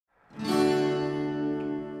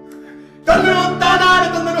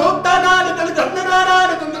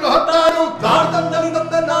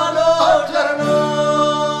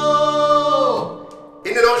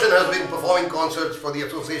Indian Ocean has been performing concerts for the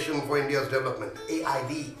Association for India's Development,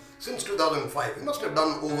 AID, since 2005. We must have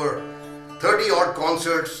done over 30 odd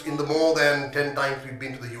concerts in the more than 10 times we've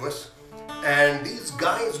been to the US. And these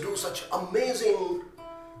guys do such amazing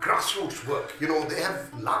grassroots work. You know, they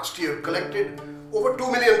have last year collected over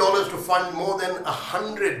 $2 million to fund more than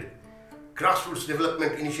 100 grassroots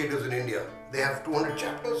development initiatives in India. They have 200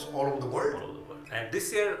 chapters all over the world. And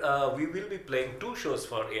this year we will be playing 2 shows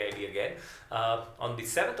for AID again. On the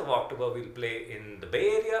 7th of October we'll play in the Bay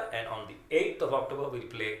Area, and on the 8th of October we'll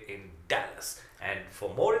play in Dallas. And for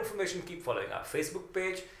more information, keep following our Facebook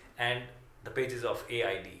page and the pages of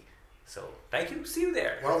AID. So thank you, see you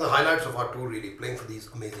there. One of the highlights of our tour, really, playing for these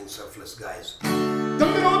amazing selfless guys.